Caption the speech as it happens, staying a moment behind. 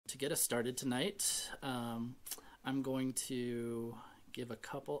to get us started tonight, I'm going to give a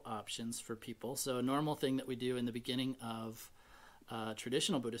couple options for people. So a normal thing that we do in the beginning of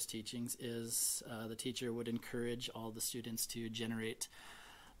traditional Buddhist teachings is the teacher would encourage all the students to generate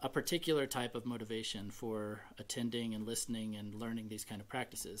a particular type of motivation for attending and listening and learning these kind of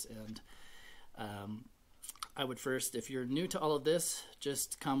practices. And I would first, if you're new to all of this,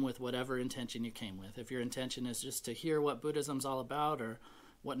 just come with whatever intention you came with. If your intention is just to hear what Buddhism's all about or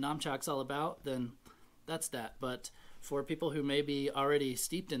what Namchak's all about, then that's that. But for people who may be already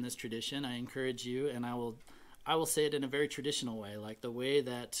steeped in this tradition, I encourage you, and I will say it in a very traditional way, like the way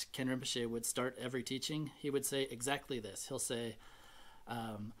that Ken Rinpoche would start every teaching. He would say exactly this. He'll say,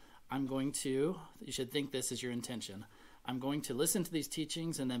 you should think this is your intention. I'm going to listen to these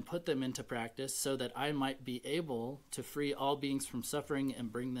teachings and then put them into practice so that I might be able to free all beings from suffering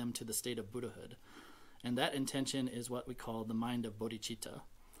and bring them to the state of Buddhahood. And that intention is what we call the mind of bodhicitta.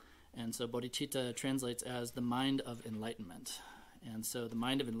 And so bodhicitta translates as the mind of enlightenment. And so the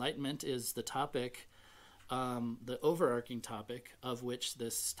mind of enlightenment is the topic, the overarching topic of which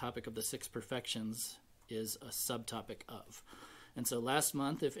this topic of the six perfections is a subtopic of. And so last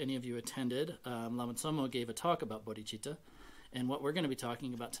month, if any of you attended, Lama Tsomo gave a talk about bodhicitta. And what we're going to be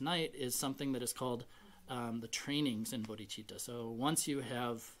talking about tonight is something that is called the trainings in bodhicitta. So once you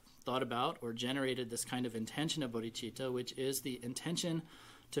have thought about or generated this kind of intention of bodhicitta, which is the intention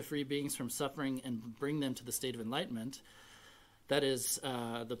to free beings from suffering and bring them to the state of enlightenment, that is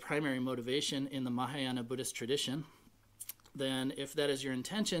the primary motivation in the Mahayana Buddhist tradition, then if that is your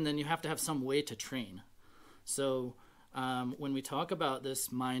intention, then you have to have some way to train. So when we talk about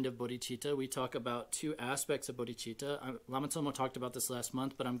this mind of bodhicitta, we talk about two aspects of bodhicitta. Lama Tsomo talked about this last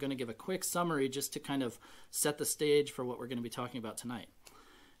month, but I'm going to give a quick summary just to kind of set the stage for what we're going to be talking about tonight.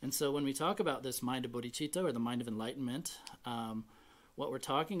 And so when we talk about this mind of bodhicitta, or the mind of enlightenment, what we're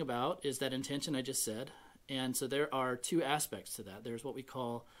talking about is that intention I just said. And so there are two aspects to that. There's what we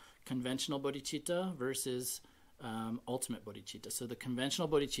call conventional bodhicitta versus ultimate bodhicitta. So the conventional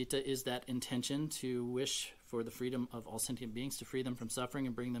bodhicitta is that intention to wish for the freedom of all sentient beings, to free them from suffering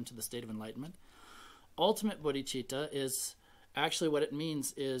and bring them to the state of enlightenment. Ultimate bodhicitta is actually, what it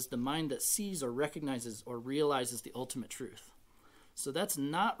means is the mind that sees or recognizes or realizes the ultimate truth. So that's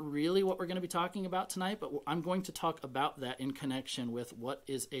not really what we're going to be talking about tonight, but I'm going to talk about that in connection with what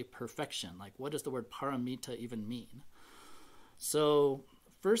is a perfection. Like, what does the word paramita even mean? So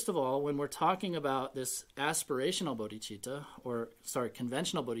first of all, when we're talking about this aspirational bodhicitta,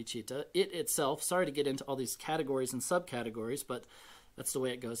 conventional bodhicitta, it itself, sorry to get into all these categories and subcategories, but that's the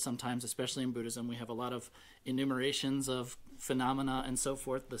way it goes sometimes, especially in Buddhism. We have a lot of enumerations of phenomena and so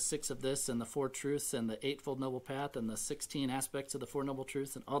forth, the six of this and the four truths and the eightfold noble path and the 16 aspects of the four noble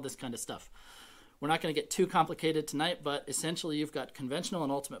truths and all this kind of stuff. We're not going to get too complicated tonight, but essentially you've got conventional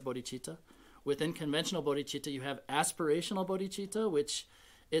and ultimate bodhicitta. Within conventional bodhicitta, you have aspirational bodhicitta, which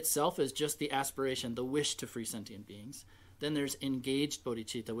itself is just the aspiration, the wish to free sentient beings. Then there's engaged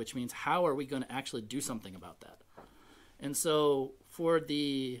bodhicitta, which means how are we going to actually do something about that? And so for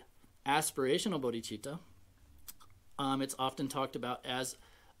the aspirational bodhicitta, it's often talked about as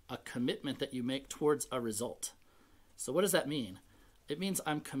a commitment that you make towards a result. So what does that mean? It means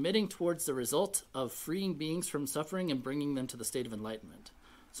I'm committing towards the result of freeing beings from suffering and bringing them to the state of enlightenment.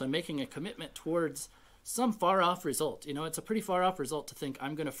 So I'm making a commitment towards some far-off result. You know, it's a pretty far-off result to think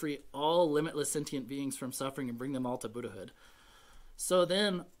I'm going to free all limitless sentient beings from suffering and bring them all to Buddhahood. So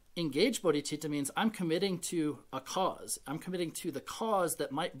then engaged bodhicitta means I'm committing to a cause. I'm committing to the cause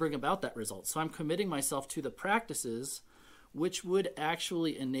that might bring about that result. So I'm committing myself to the practices which would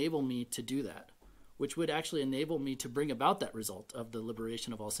actually enable me to do that, which would actually enable me to bring about that result of the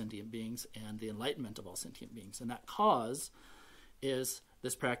liberation of all sentient beings and the enlightenment of all sentient beings. And that cause is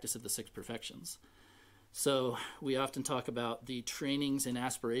this practice of the six perfections. So we often talk about the trainings in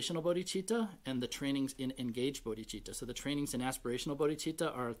aspirational bodhicitta and the trainings in engaged bodhicitta. So the trainings in aspirational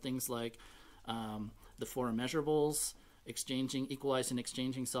bodhicitta are things like the four immeasurables, equalizing,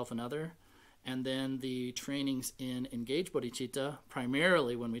 exchanging self and other. And then the trainings in engaged bodhicitta,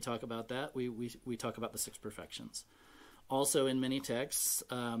 primarily when we talk about that, we talk about the six perfections. Also in many texts,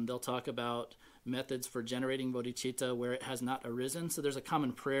 they'll talk about methods for generating bodhicitta where it has not arisen. So there's a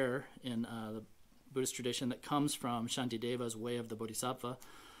common prayer in the Buddhist tradition that comes from Shantideva's Way of the Bodhisattva,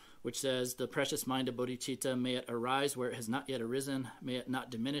 which says, the precious mind of bodhicitta, may it arise where it has not yet arisen, may it not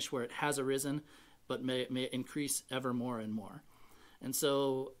diminish where it has arisen, but may it increase ever more and more. And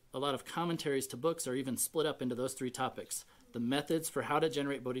so a lot of commentaries to books are even split up into those three topics: the methods for how to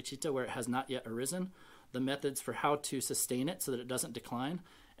generate bodhicitta where it has not yet arisen, the methods for how to sustain it so that it doesn't decline,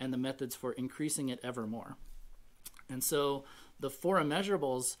 and the methods for increasing it ever more. And so the 4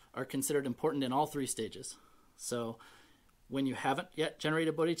 immeasurables are considered important in all 3 stages. So when you haven't yet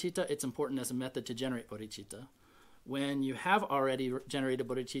generated bodhicitta, it's important as a method to generate bodhicitta. When you have already generated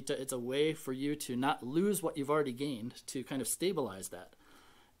bodhicitta, it's a way for you to not lose what you've already gained, to kind of stabilize that.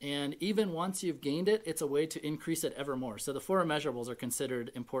 And even once you've gained it, it's a way to increase it ever more. So the 4 immeasurables are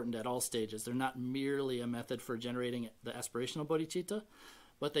considered important at all stages. They're not merely a method for generating the aspirational bodhicitta,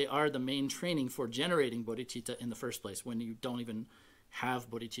 but they are the main training for generating bodhicitta in the first place. When you don't even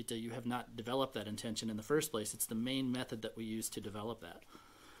have bodhicitta, you have not developed that intention in the first place. It's the main method that we use to develop that.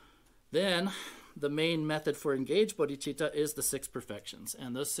 Then the main method for engaged bodhicitta is the 6 perfections.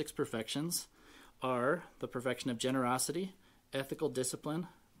 And those 6 perfections are the perfection of generosity, ethical discipline,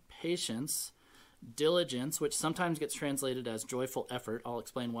 patience, diligence, which sometimes gets translated as joyful effort. I'll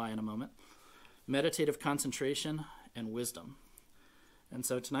explain why in a moment. Meditative concentration, and wisdom. And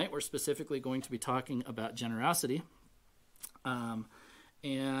so tonight we're specifically going to be talking about generosity.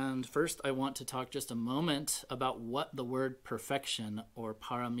 And first I want to talk just a moment about what the word perfection or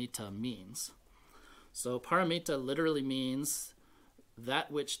paramita means. So paramita literally means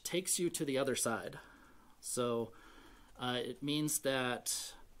that which takes you to the other side. So it means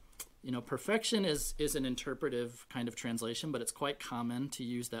that, perfection is an interpretive kind of translation, but it's quite common to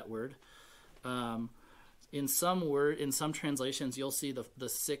use that word. In some translations, you'll see the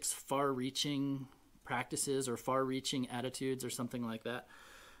 6 far-reaching practices or far-reaching attitudes or something like that.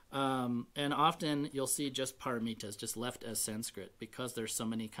 And often you'll see just paramitas, just left as Sanskrit, because there's so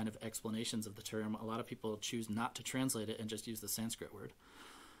many kind of explanations of the term. A lot of people choose not to translate it and just use the Sanskrit word.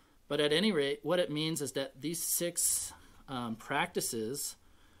 But at any rate, what it means is that these 6 practices,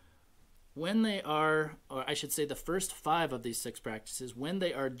 when they are, or I should say the first 5 of these 6 practices, when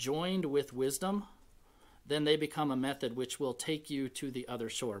they are joined with wisdom, then they become a method which will take you to the other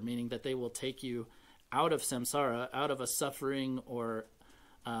shore, meaning that they will take you out of samsara, out of a suffering or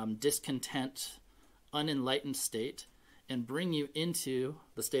discontent, unenlightened state, and bring you into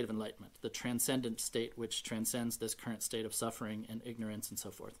the state of enlightenment, the transcendent state which transcends this current state of suffering and ignorance and so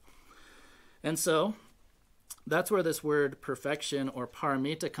forth. And so that's where this word perfection or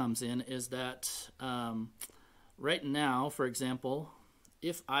paramita comes in, is that right now, for example,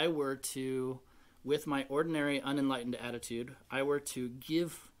 if I were to, with my ordinary unenlightened attitude, I were to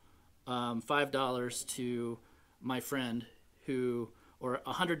give $5 to my friend or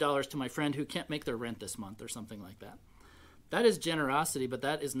 $100 to my friend who can't make their rent this month or something like that. That is generosity, but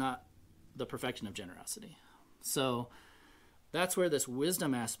that is not the perfection of generosity. So that's where this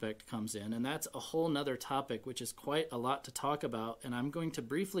wisdom aspect comes in, and that's a whole nother topic, which is quite a lot to talk about, and I'm going to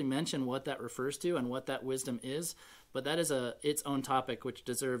briefly mention what that refers to and what that wisdom is, but that is its own topic, which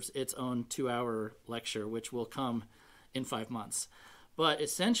deserves its own 2-hour lecture, which will come in 5 months. But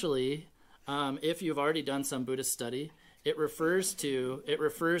essentially, if you've already done some Buddhist study, it refers to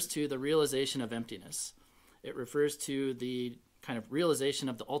the realization of emptiness. It refers to the kind of realization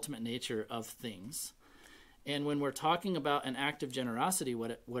of the ultimate nature of things. And when we're talking about an act of generosity,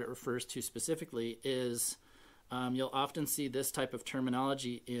 what it refers to specifically is, you'll often see this type of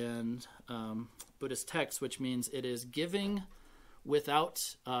terminology in Buddhist texts, which means it is giving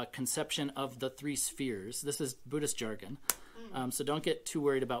without conception of the 3 spheres. This is Buddhist jargon. So don't get too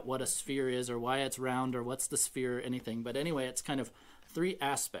worried about what a sphere is or why it's round or what's the sphere or anything. But anyway, it's kind of 3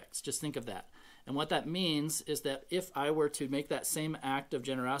 aspects. Just think of that. And what that means is that if I were to make that same act of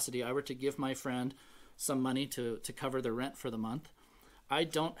generosity, I were to give my friend some money to cover their rent for the month, I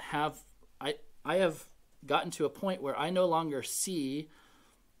have gotten to a point where I'm no longer fixated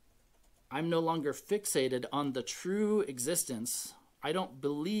on the true existence. I don't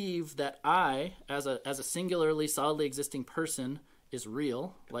believe that I, as a singularly, solidly existing person, is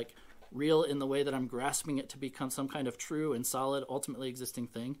real, like real in the way that I'm grasping it to become some kind of true and solid, ultimately existing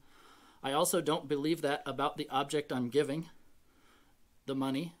thing. I also don't believe that about the object I'm giving, the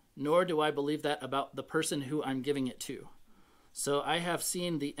money, nor do I believe that about the person who I'm giving it to. So I have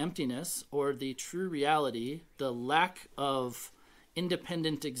seen the emptiness or the true reality, the lack of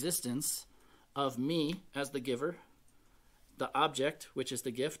independent existence of me as the giver, the object, which is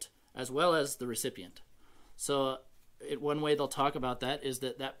the gift, as well as the recipient. So one way they'll talk about that is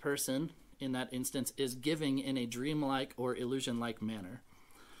that person, in that instance, is giving in a dreamlike or illusion-like manner.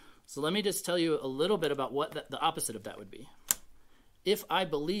 So let me just tell you a little bit about what the opposite of that would be. If I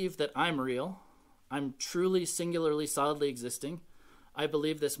believe that I'm real, I'm truly, singularly, solidly existing, I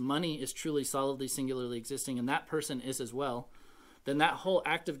believe this money is truly, solidly, singularly existing, and that person is as well, then that whole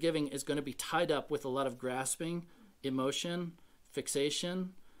act of giving is going to be tied up with a lot of grasping, emotion,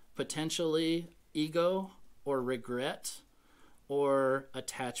 fixation, potentially ego or regret or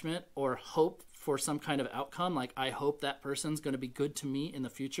attachment or hope for some kind of outcome, like I hope that person's going to be good to me in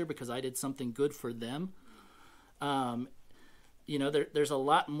the future because I did something good for them. There's a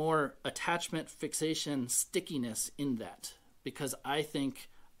lot more attachment, fixation, stickiness in that, because I think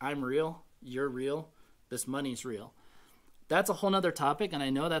I'm real, you're real, this money's real. That's a whole nother topic, and I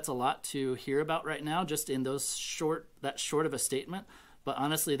know that's a lot to hear about right now, just in that short of a statement. But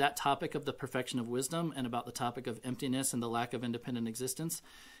honestly, that topic of the perfection of wisdom and about the topic of emptiness and the lack of independent existence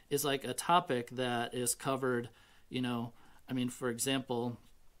is like a topic that is covered, for example,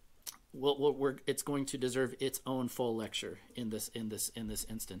 it's going to deserve its own full lecture in this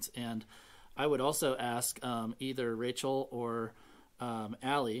instance. And I would also ask either Rachel or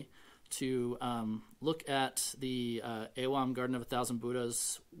Allie to look at the Ewam Garden of 1,000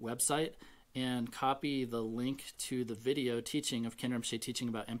 Buddhas website and copy the link to the video teaching of Ken Rinpoche teaching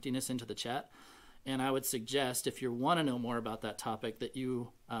about emptiness into the chat. And I would suggest, if you want to know more about that topic, that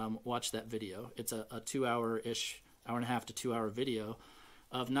you watch that video. It's a 2-hour-ish, hour and a half to 2-hour video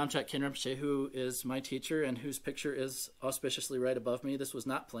of Namchak Ken Rinpoche, who is my teacher and whose picture is auspiciously right above me. This was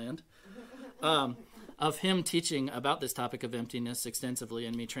not planned. Of him teaching about this topic of emptiness extensively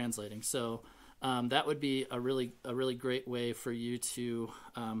and me translating. So that would be a really great way for you to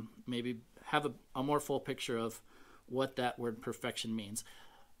maybe have a more full picture of what that word perfection means.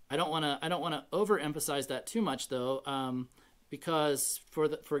 I don't want to overemphasize that too much, though, because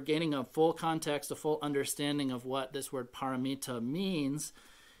for gaining a full context, a full understanding of what this word paramita means,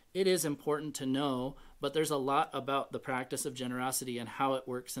 it is important to know. But there's a lot about the practice of generosity and how it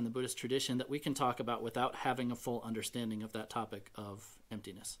works in the Buddhist tradition that we can talk about without having a full understanding of that topic of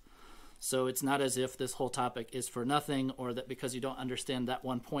emptiness. So it's not as if this whole topic is for nothing, or that because you don't understand that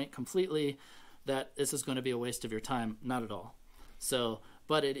one point completely, that this is going to be a waste of your time. Not at all. So,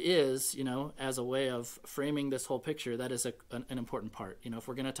 but it is, as a way of framing this whole picture, that is an important part. If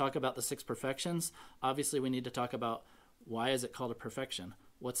we're going to talk about the 6 perfections, obviously we need to talk about why is it called a perfection?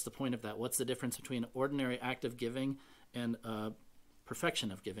 What's the point of that? What's the difference between ordinary act of giving and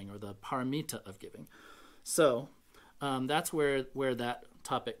perfection of giving, or the paramita of giving? So that's where that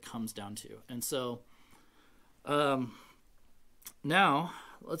topic comes down to. And so now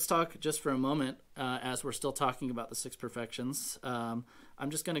let's talk just for a moment, as we're still talking about the 6 perfections. I'm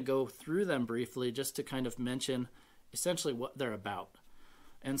just going to go through them briefly just to kind of mention essentially what they're about.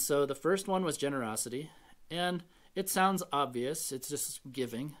 And so the first one was generosity. And it sounds obvious. It's just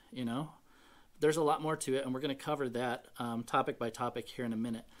giving, There's a lot more to it, and we're going to cover that topic by topic here in a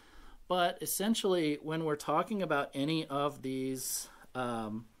minute. But essentially, when we're talking about any of these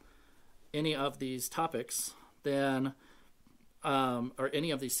topics, then or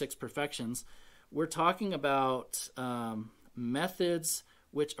any of these 6 perfections, we're talking about methods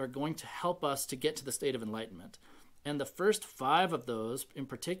which are going to help us to get to the state of enlightenment. And the first 5 of those in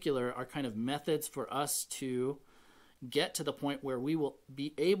particular are kind of methods for us to get to the point where we will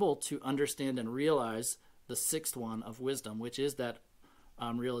be able to understand and realize the 6th one of wisdom, which is that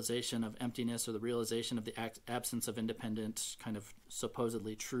realization of emptiness, or the realization of the absence of independent, kind of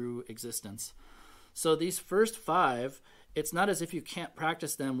supposedly true existence. So these first 5, it's not as if you can't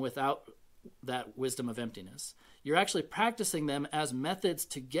practice them without that wisdom of emptiness. You're actually practicing them as methods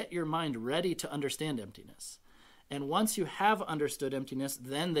to get your mind ready to understand emptiness. And once you have understood emptiness,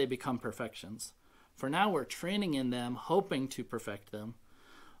 then they become perfections. For now, we're training in them, hoping to perfect them.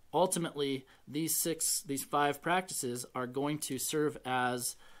 Ultimately, these 5 practices are going to serve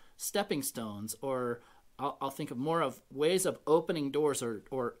as stepping stones, or I'll think of more of ways of opening doors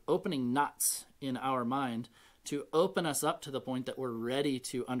or opening knots in our mind to open us up to the point that we're ready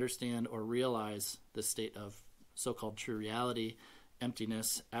to understand or realize the state of so-called true reality,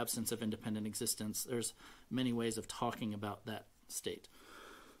 emptiness, absence of independent existence. There's many ways of talking about that state.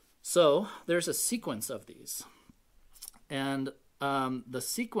 So there's a sequence of these. And the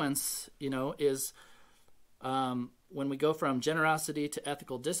sequence, is when we go from generosity to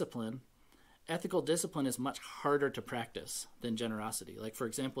ethical discipline is much harder to practice than generosity. Like, for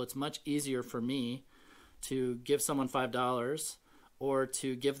example, it's much easier for me to give someone $5, or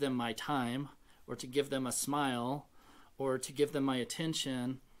to give them my time, or to give them a smile, or to give them my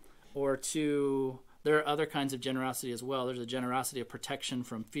attention, or there are other kinds of generosity as well. There's a generosity of protection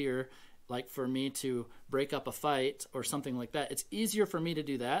from fear, like for me to break up a fight or something like that. It's easier for me to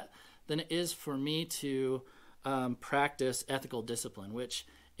do that than it is for me to practice ethical discipline, which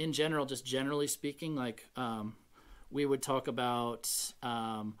in general, just generally speaking, like we would talk about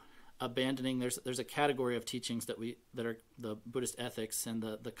abandoning. There's a category of teachings that are the Buddhist ethics, and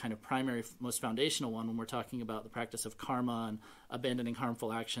the kind of primary, most foundational one when we're talking about the practice of karma and abandoning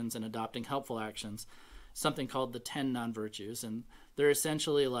harmful actions and adopting helpful actions, something called the 10 non-virtues. And They're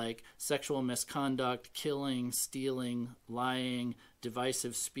essentially like sexual misconduct, killing, stealing, lying,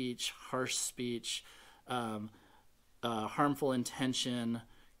 divisive speech, harsh speech, harmful intention,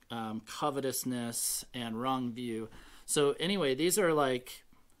 covetousness, and wrong view. So anyway, these are like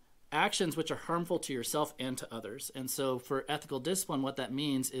actions which are harmful to yourself and to others. And so for ethical discipline, what that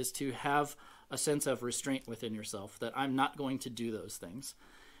means is to have a sense of restraint within yourself, that I'm not going to do those things.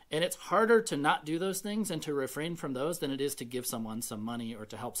 And it's harder to not do those things and to refrain from those than it is to give someone some money or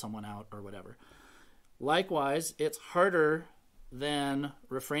to help someone out or whatever. Likewise, it's harder than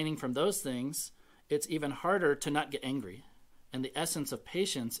refraining from those things. It's even harder to not get angry. And the essence of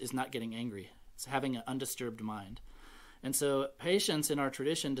patience is not getting angry. It's having an undisturbed mind. And so patience in our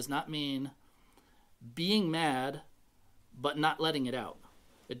tradition does not mean being mad but not letting it out.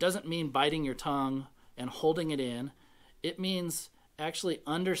 It doesn't mean biting your tongue and holding it in. It means actually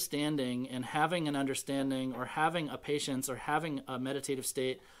understanding and having an understanding, or having a patience, or having a meditative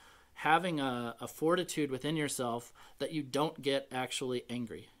state, having a fortitude within yourself that you don't get actually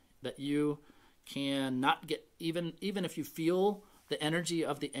angry, that you can not get, even if you feel the energy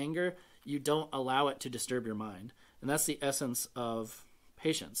of the anger, you don't allow it to disturb your mind. And that's the essence of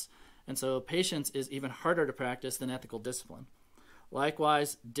patience. And so patience is even harder to practice than ethical discipline.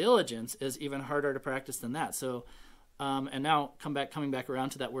 Likewise, diligence is even harder to practice than that. So, and now coming back around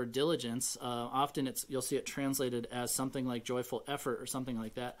to that word diligence, often you'll see it translated as something like joyful effort or something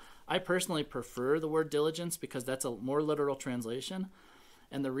like that. I personally prefer the word diligence because that's a more literal translation.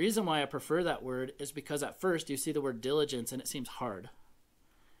 And the reason why I prefer that word is because at first you see the word diligence and it seems hard.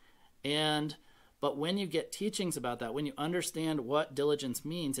 But when you get teachings about that, when you understand what diligence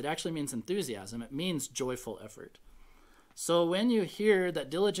means, it actually means enthusiasm. It means joyful effort. So when you hear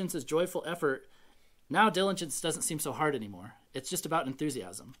that diligence is joyful effort, now diligence doesn't seem so hard anymore. It's just about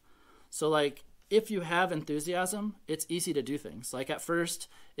enthusiasm. So like if you have enthusiasm, it's easy to do things. Like at first,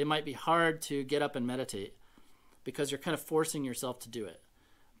 it might be hard to get up and meditate because you're kind of forcing yourself to do it.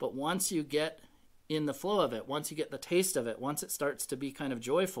 But once you get in the flow of it, once you get the taste of it, once it starts to be kind of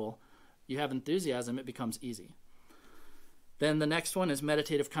joyful, you have enthusiasm, it becomes easy. Then the next one is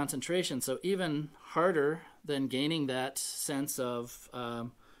meditative concentration. So even harder than gaining that sense of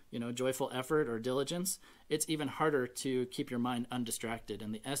joyful effort or diligence, it's even harder to keep your mind undistracted.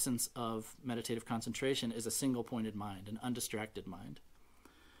 And the essence of meditative concentration is a single-pointed mind, an undistracted mind.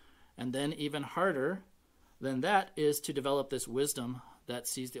 And then even harder than that is to develop this wisdom that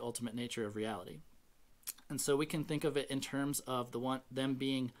sees the ultimate nature of reality. And so we can think of it in terms of them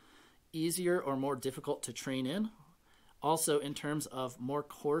being easier or more difficult to train in. Also in terms of more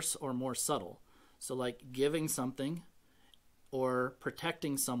coarse or more subtle. So like giving something or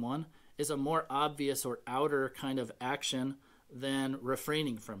protecting someone is a more obvious or outer kind of action than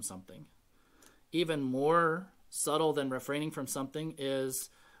refraining from something. Even more subtle than refraining from something is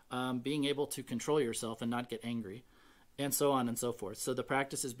being able to control yourself and not get angry, and so on and so forth. So the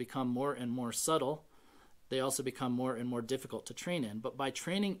practices become more and more subtle. They also become more and more difficult to train in. But by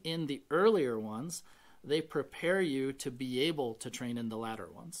training in the earlier ones, they prepare you to be able to train in the latter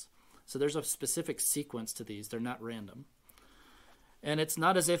ones. So there's a specific sequence to these. They're not random. And it's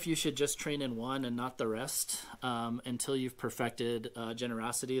not as if you should just train in one and not the rest until you've perfected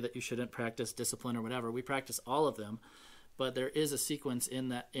generosity, that you shouldn't practice discipline or whatever. We practice all of them, but there is a sequence in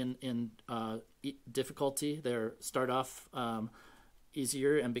that in difficulty. They start off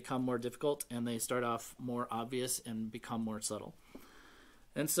easier and become more difficult, and they start off more obvious and become more subtle.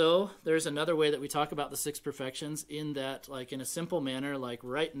 And so there's another way that we talk about the six perfections, in that, like in a simple manner, like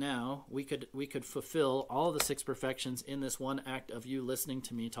right now, we could fulfill all the six perfections in this one act of you listening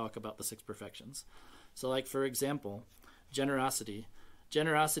to me talk about the six perfections. So like, for example, generosity.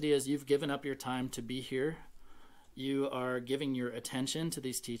 Generosity is you've given up your time to be here. You are giving your attention to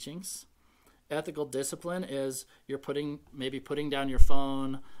these teachings. Ethical discipline is you're putting down your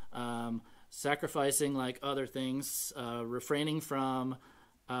phone, sacrificing like other things, refraining from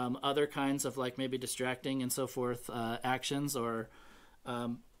other kinds of like maybe distracting and so forth actions, or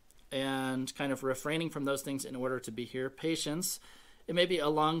and kind of refraining from those things in order to be here. Patience, it may be a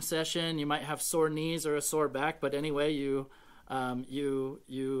long session. You might have sore knees or a sore back, but anyway, you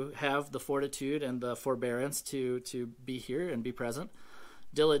have the fortitude and the forbearance to be here and be present.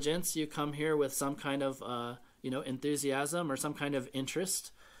 Diligence, you come here with some kind of enthusiasm or some kind of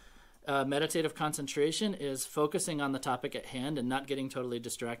interest. Meditative concentration is focusing on the topic at hand and not getting totally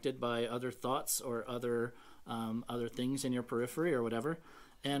distracted by other thoughts or other things in your periphery or whatever.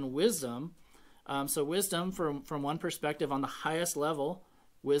 And wisdom, so wisdom from one perspective, on the highest level,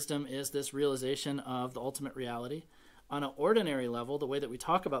 wisdom is this realization of the ultimate reality. On an ordinary level, the way that we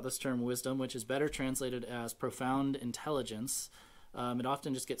talk about this term wisdom, which is better translated as profound intelligence, It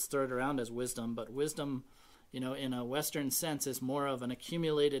often just gets thrown around as wisdom, but wisdom, in a Western sense, is more of an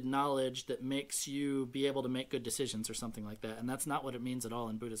accumulated knowledge that makes you be able to make good decisions or something like that. And that's not what it means at all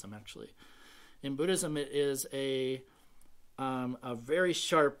in Buddhism, actually. In Buddhism, it is a very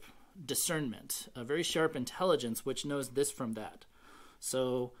sharp discernment, a very sharp intelligence, which knows this from that.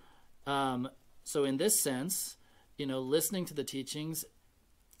 So in this sense, listening to the teachings,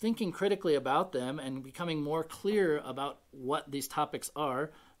 thinking critically about them, and becoming more clear about what these topics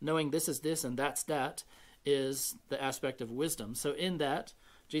are, knowing this is this and that's that, is the aspect of wisdom. So in that,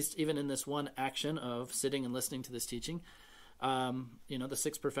 just even in this one action of sitting and listening to this teaching, the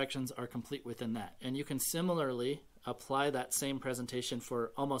 6 perfections are complete within that. And you can similarly apply that same presentation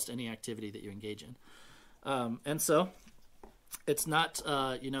for almost any activity that you engage in. And so it's not,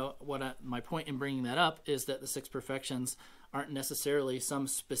 my point in bringing that up is that the 6 perfections aren't necessarily some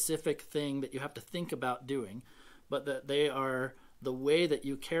specific thing that you have to think about doing, but that they are the way that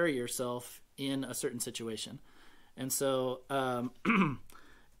you carry yourself in a certain situation. And so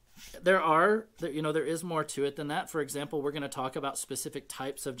there is more to it than that. For example, we're going to talk about specific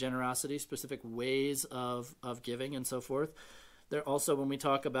types of generosity, specific ways of giving, and so forth. There also, when we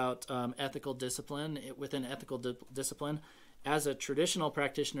talk about ethical discipline, within ethical discipline, as a traditional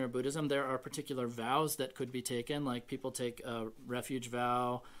practitioner of Buddhism, there are particular vows that could be taken, like people take a refuge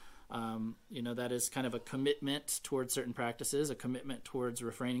vow. That is kind of a commitment towards certain practices, a commitment towards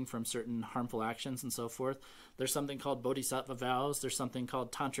refraining from certain harmful actions and so forth. There's something called bodhisattva vows. There's something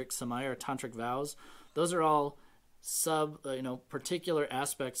called tantric samaya or tantric vows. Those are all particular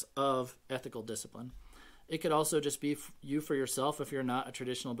aspects of ethical discipline. It could also just be you for yourself. If you're not a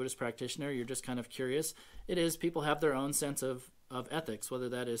traditional Buddhist practitioner, you're just kind of curious. It is, people have their own sense of ethics, whether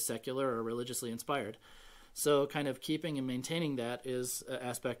that is secular or religiously inspired. So kind of keeping and maintaining that is an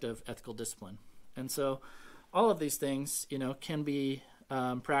aspect of ethical discipline. And so all of these things, can be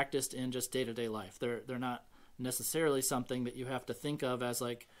practiced in just day-to-day life. They're not necessarily something that you have to think of as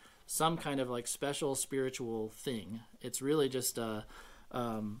like some kind of like special spiritual thing. It's really just, there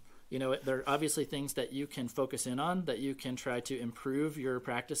are obviously things that you can focus in on, that you can try to improve your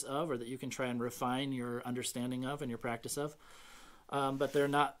practice of, or that you can try and refine your understanding of and your practice of. But they're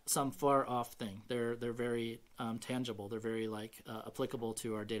not some far off thing. They're very tangible. They're very applicable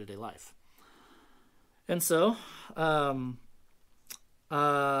to our day-to-day life. And so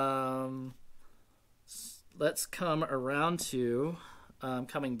let's come around to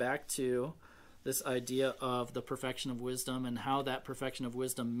coming back to this idea of the perfection of wisdom and how that perfection of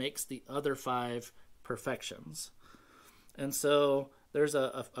wisdom makes the other 5 perfections. And so there's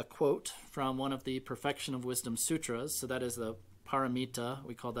a quote from one of the Perfection of Wisdom Sutras. So that is the Paramita.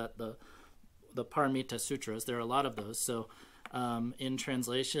 We call that the Paramita Sutras. There are a lot of those. So in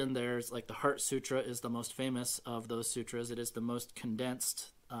translation, there's like the Heart Sutra is the most famous of those sutras. It is the most condensed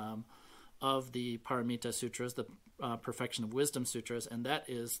of the Paramita Sutras, the Perfection of Wisdom Sutras, and that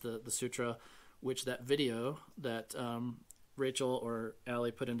is the sutra which that video that Rachel or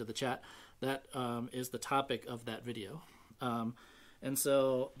Allie put into the chat, that is the topic of that video. And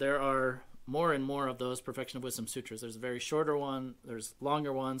so there are more and more of those Perfection of Wisdom Sutras. There's a very shorter one, there's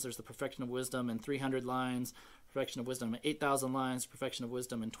longer ones, there's the Perfection of Wisdom in 300 lines, Perfection of Wisdom in 8,000 lines, Perfection of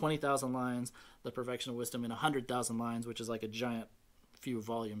Wisdom in 20,000 lines, the Perfection of Wisdom in 100,000 lines, which is like a giant few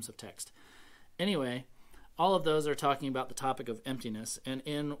volumes of text. Anyway, all of those are talking about the topic of emptiness, and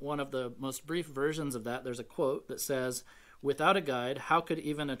in one of the most brief versions of that, there's a quote that says, "Without a guide, how could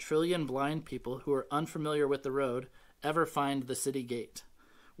even 1 trillion blind people who are unfamiliar with the road ever find the city gate?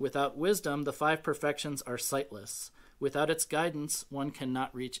 Without wisdom, the 5 perfections are sightless. Without its guidance, one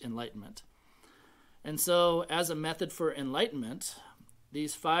cannot reach enlightenment." And so, as a method for enlightenment,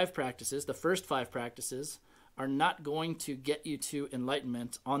 these 5 practices, the first 5 practices, are not going to get you to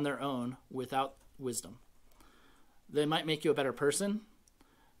enlightenment on their own without wisdom. They might make you a better person.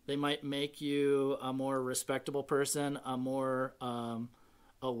 They might make you a more respectable person, a more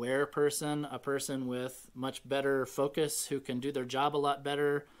aware person, a person with much better focus, who can do their job a lot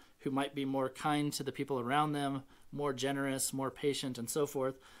better, who might be more kind to the people around them, more generous, more patient, and so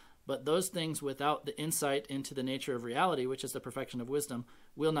forth. But those things, without the insight into the nature of reality, which is the perfection of wisdom,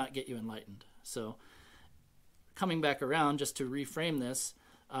 will not get you enlightened. So coming back around, just to reframe this,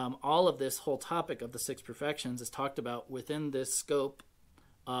 all of this whole topic of the 6 perfections is talked about within this scope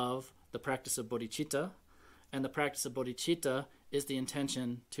of the practice of bodhicitta, and the practice of bodhicitta is the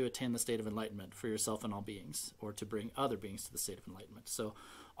intention to attain the state of enlightenment for yourself and all beings, or to bring other beings to the state of enlightenment. So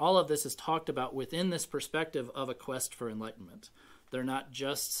all of this is talked about within this perspective of a quest for enlightenment. They're not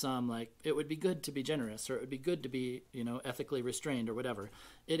just some like, it would be good to be generous, or it would be good to be, ethically restrained, or whatever.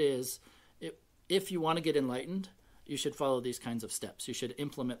 It is, if you want to get enlightened, you should follow these kinds of steps. You should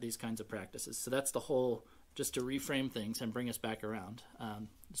implement these kinds of practices. So that's the whole, just to reframe things and bring us back around.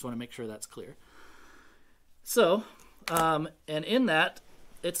 Just want to make sure that's clear. So, and in that,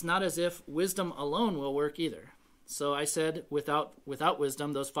 it's not as if wisdom alone will work either. So I said without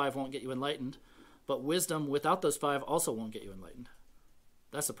wisdom, those 5 won't get you enlightened. But wisdom without those 5 also won't get you enlightened.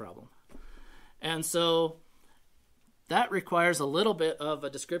 That's a problem. And so that requires a little bit of a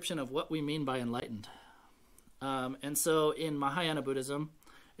description of what we mean by enlightened. And so in Mahayana Buddhism,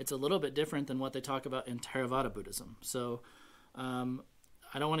 it's a little bit different than what they talk about in Theravada Buddhism. So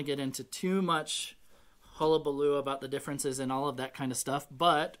I don't want to get into too much hullabaloo about the differences and all of that kind of stuff,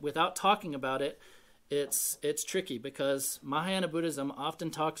 but without talking about it, it's tricky, because Mahayana Buddhism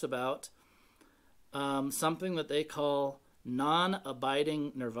often talks about something that they call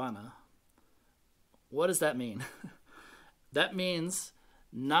non-abiding nirvana. What does that mean? That means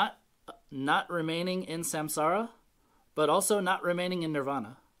not remaining in samsara, but also not remaining in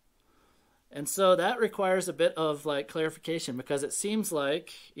nirvana. And so that requires a bit of clarification, because it seems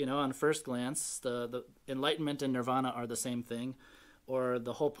like, on first glance, the enlightenment and nirvana are the same thing, or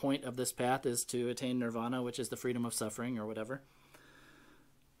the whole point of this path is to attain nirvana, which is the freedom of suffering or whatever.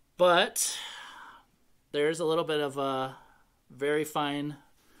 But there's a little bit of a very fine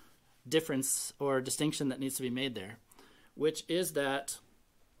difference or distinction that needs to be made there, which is that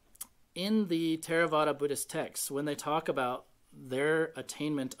in the Theravada Buddhist texts, when they talk about their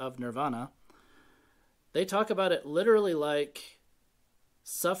attainment of nirvana, they talk about it literally like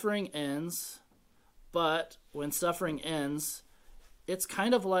suffering ends, but when suffering ends, it's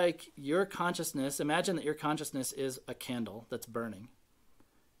kind of like your consciousness. Imagine that your consciousness is a candle that's burning.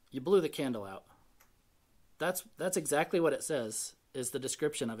 You blew the candle out. That's exactly what it says, is the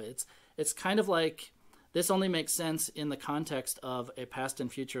description of it. It's kind of like, this only makes sense in the context of a past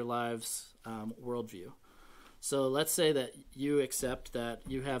and future lives worldview. So let's say that you accept that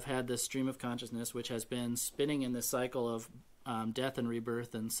you have had this stream of consciousness which has been spinning in this cycle of death and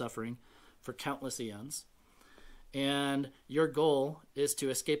rebirth and suffering for countless eons. And your goal is to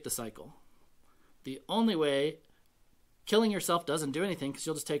escape the cycle. The only way, killing yourself doesn't do anything, because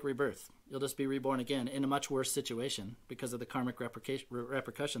you'll just take rebirth. You'll just be reborn again in a much worse situation because of the karmic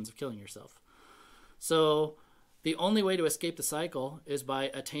repercussions of killing yourself. So the only way to escape the cycle is by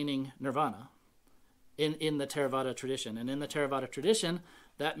attaining nirvana in the Theravada tradition. And in the Theravada tradition,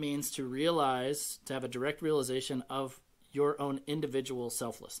 that means to have a direct realization of your own individual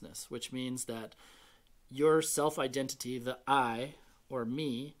selflessness, which means that your self-identity, the I or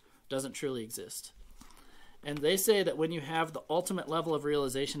me, doesn't truly exist. And they say that when you have the ultimate level of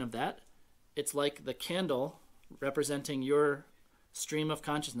realization of that, it's like the candle representing your stream of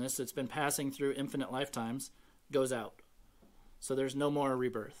consciousness that's been passing through infinite lifetimes goes out. So there's no more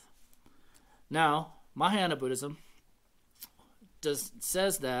rebirth. Now, Mahayana Buddhism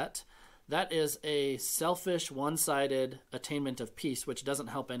says that is a selfish, one-sided attainment of peace, which doesn't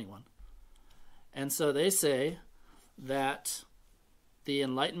help anyone. And so they say that the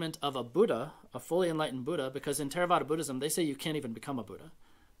enlightenment of a Buddha, a fully enlightened Buddha, because in Theravada Buddhism, they say you can't even become a Buddha.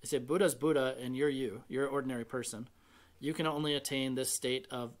 They say Buddha's Buddha and you're an ordinary person. You can only attain this state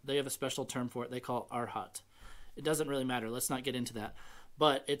of, they have a special term for it, they call arhat. It doesn't really matter, let's not get into that.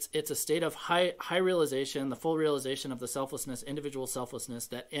 But it's a state of high realization, the full realization of the selflessness, individual selflessness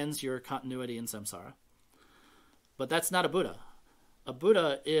that ends your continuity in samsara. But that's not a Buddha. A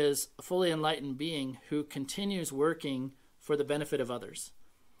Buddha is a fully enlightened being who continues working for the benefit of others.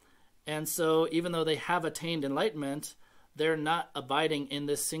 And so even though they have attained enlightenment, they're not abiding in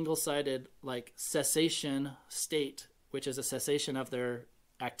this single-sided cessation state, which is a cessation of their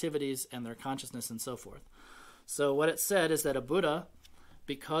activities and their consciousness and so forth. So what it said is that a Buddha,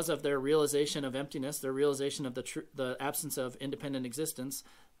 because of their realization of emptiness, their realization of the absence of independent existence,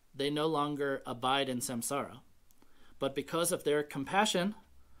 they no longer abide in samsara. But because of their compassion,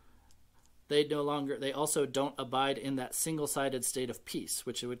 they also don't abide in that single-sided state of peace,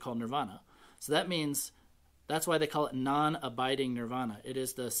 which they would call nirvana. So that means, that's why they call it non-abiding nirvana. It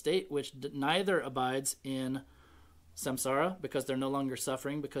is the state which neither abides in samsara, because they're no longer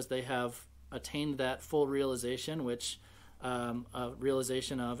suffering, because they have attained that full realization, which a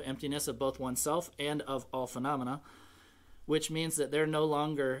realization of emptiness of both oneself and of all phenomena, which means that they're no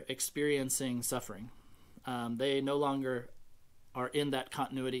longer experiencing suffering. They no longer are in that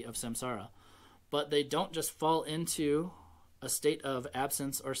continuity of samsara. But they don't just fall into a state of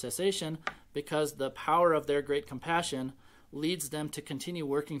absence or cessation, because the power of their great compassion leads them to continue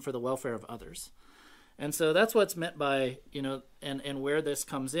working for the welfare of others. And so that's what's meant by, and where this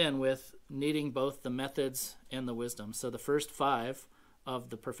comes in with needing both the methods and the wisdom. So the first 5 of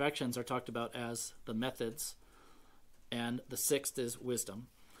the perfections are talked about as the methods and the sixth is wisdom.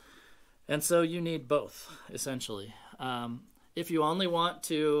 And so you need both, essentially. If you only want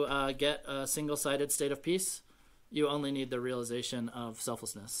to get a single-sided state of peace, you only need the realization of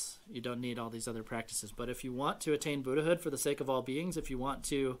selflessness. You don't need all these other practices. But if you want to attain Buddhahood for the sake of all beings, if you want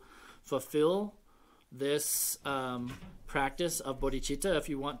to fulfill this practice of bodhicitta, if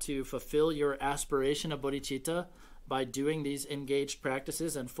you want to fulfill your aspiration of bodhicitta by doing these engaged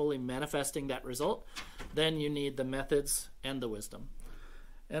practices and fully manifesting that result, then you need the methods and the wisdom.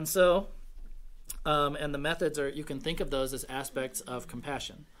 And so, and the methods are, you can think of those as aspects of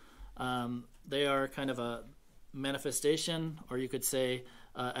compassion. They are kind of a manifestation, or you could say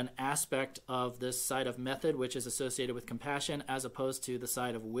an aspect of this side of method, which is associated with compassion, as opposed to the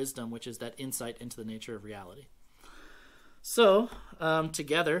side of wisdom, which is that insight into the nature of reality. So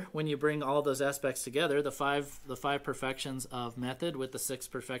together, when you bring all those aspects together, the five perfections of method with the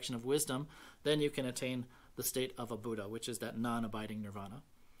sixth perfection of wisdom, then you can attain the state of a Buddha, which is that non-abiding nirvana.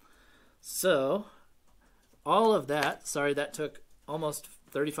 So all of that, sorry, that took almost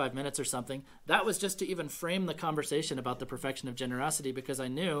 35 minutes or something. That was just to even frame the conversation about the perfection of generosity, because I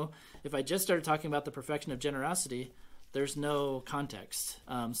knew if I just started talking about the perfection of generosity, there's no context.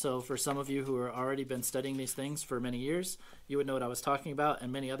 So for some of you who have already been studying these things for many years, you would know what I was talking about,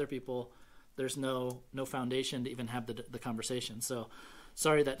 and many other people, there's no foundation to even have the conversation. So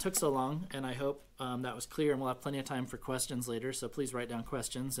sorry that took so long, and I hope that was clear, and we'll have plenty of time for questions later, so please write down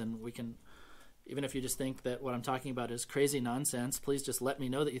questions, and we can, even if you just think that what I'm talking about is crazy nonsense, please just let me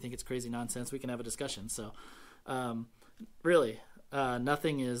know that you think it's crazy nonsense. We can have a discussion. So really,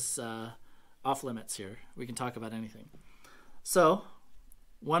 nothing is off limits here. We can talk about anything. So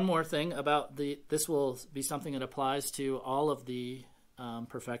one more thing about this will be something that applies to all of the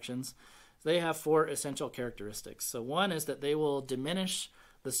perfections. They have 4 essential characteristics. So one is that they will diminish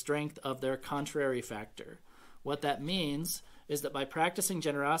the strength of their contrary factor. What that means is that by practicing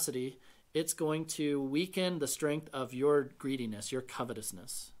generosity, it's going to weaken the strength of your greediness, your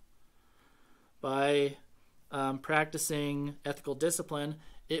covetousness. By practicing ethical discipline,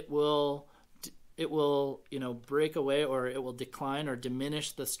 it will break away, or it will decline or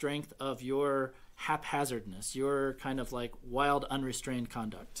diminish the strength of your haphazardness, your kind of like wild, unrestrained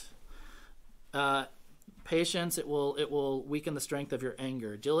conduct. Patience, it will weaken the strength of your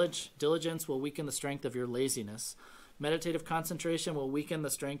anger. Diligence will weaken the strength of your laziness. Meditative concentration will weaken the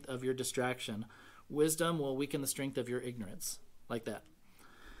strength of your distraction. Wisdom will weaken the strength of your ignorance, like that.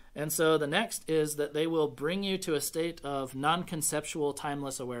 And so the next is that they will bring you to a state of non-conceptual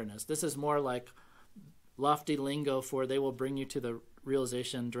timeless awareness. This is more like lofty lingo for they will bring you to the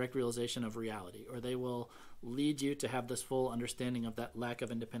direct realization of reality, or they will lead you to have this full understanding of that lack of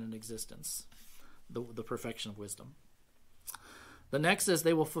independent existence, the perfection of wisdom. The next is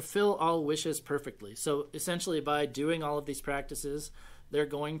they will fulfill all wishes perfectly. So essentially by doing all of these practices, they're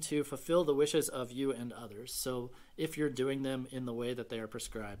going to fulfill the wishes of you and others. So if you're doing them in the way that they are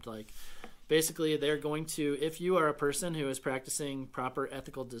prescribed, like basically they're going to, if you are a person who is practicing proper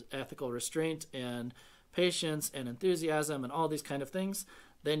ethical restraint and patience and enthusiasm and all these kind of things,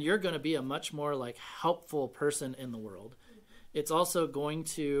 then you're going to be a much more like helpful person in the world. It's also going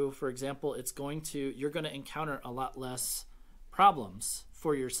to, for example, you're going to encounter a lot less problems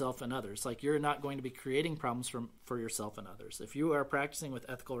for yourself and others. Like you're not going to be creating problems for yourself and others. If you are practicing with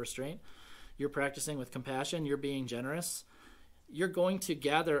ethical restraint, you're practicing with compassion, you're being generous, you're going to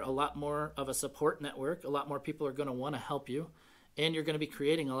gather a lot more of a support network. A lot more people are going to want to help you, and you're going to be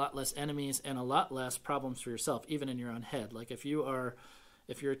creating a lot less enemies and a lot less problems for yourself, even in your own head. Like if you're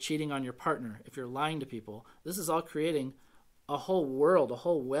cheating on your partner, if you're lying to people, this is all creating a whole world, a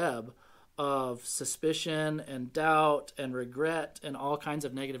whole web of suspicion and doubt and regret and all kinds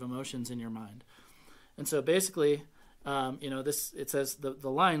of negative emotions in your mind. And so basically, it says the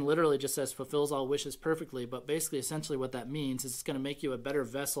line literally just says fulfills all wishes perfectly, but basically essentially what that means is it's going to make you a better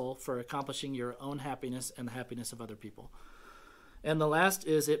vessel for accomplishing your own happiness and the happiness of other people. And the last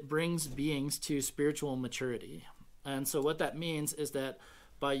is it brings beings to spiritual maturity. And so what that means is that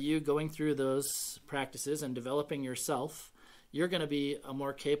by you going through those practices and developing yourself, you're going to be a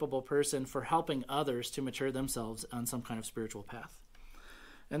more capable person for helping others to mature themselves on some kind of spiritual path.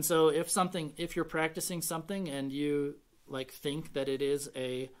 And so if you're practicing something and you like think that it is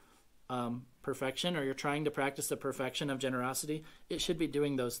a perfection, or you're trying to practice the perfection of generosity, it should be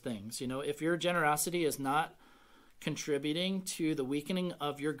doing those things. If your generosity is not contributing to the weakening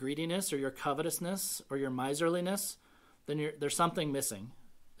of your greediness or your covetousness or your miserliness, then there's something missing.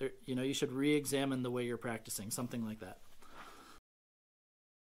 You should re-examine the way you're practicing, something like that.